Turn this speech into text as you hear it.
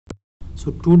So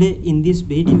today in this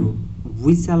video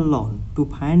we shall learn to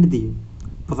find the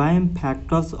prime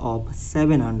factors of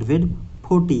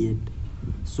 748.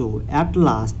 So at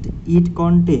last it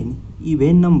contains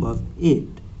even number 8.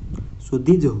 So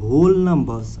these whole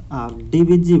numbers are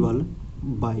divisible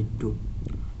by 2.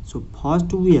 So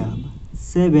first we have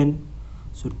 7.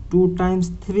 So 2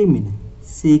 times 3 means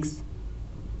 6.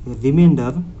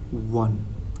 Remainder 1.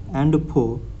 And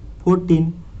 4.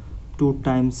 14. 2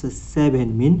 times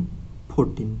 7 means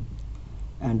 14.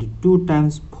 And 2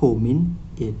 times 4 means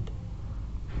 8.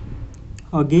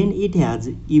 Again it has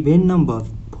even number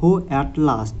 4 at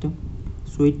last.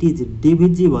 So it is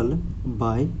divisible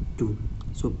by 2.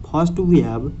 So first we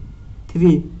have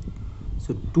 3.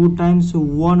 So 2 times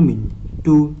 1 means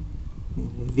 2.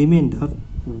 Remainder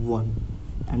 1.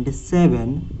 And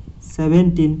 7.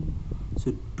 17.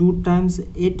 So 2 times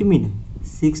 8 means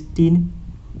 16.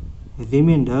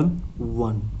 Remainder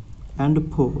 1.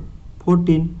 And 4.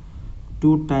 14.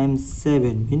 2 times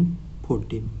 7 means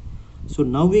 14. So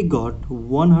now we got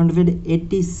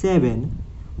 187,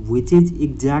 which is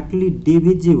exactly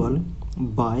divisible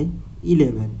by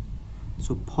 11.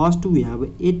 So first we have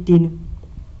 18.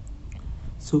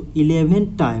 So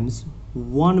 11 times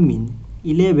 1 means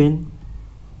 11.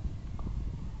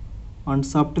 On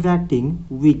subtracting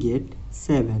we get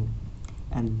 7.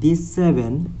 And this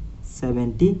 7,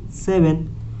 77.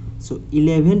 So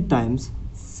 11 times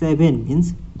 7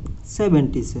 means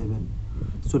 77.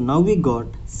 So now we got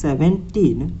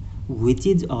 17, which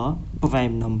is a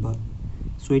prime number.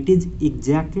 So it is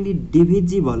exactly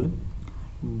divisible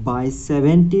by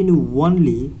 17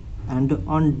 only, and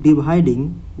on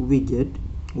dividing we get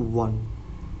 1.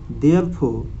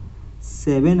 Therefore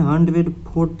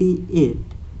 748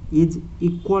 is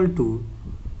equal to,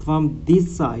 from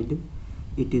this side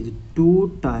it is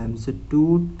 2 times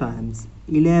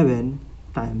 11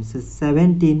 times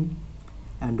 17,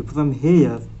 and from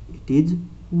here it is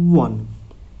 1.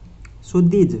 So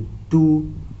these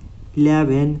 2,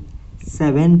 11,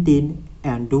 17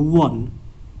 and 1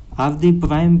 are the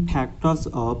prime factors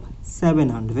of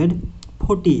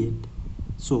 748.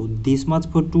 So this much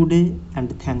for today,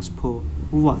 and thanks for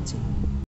watching.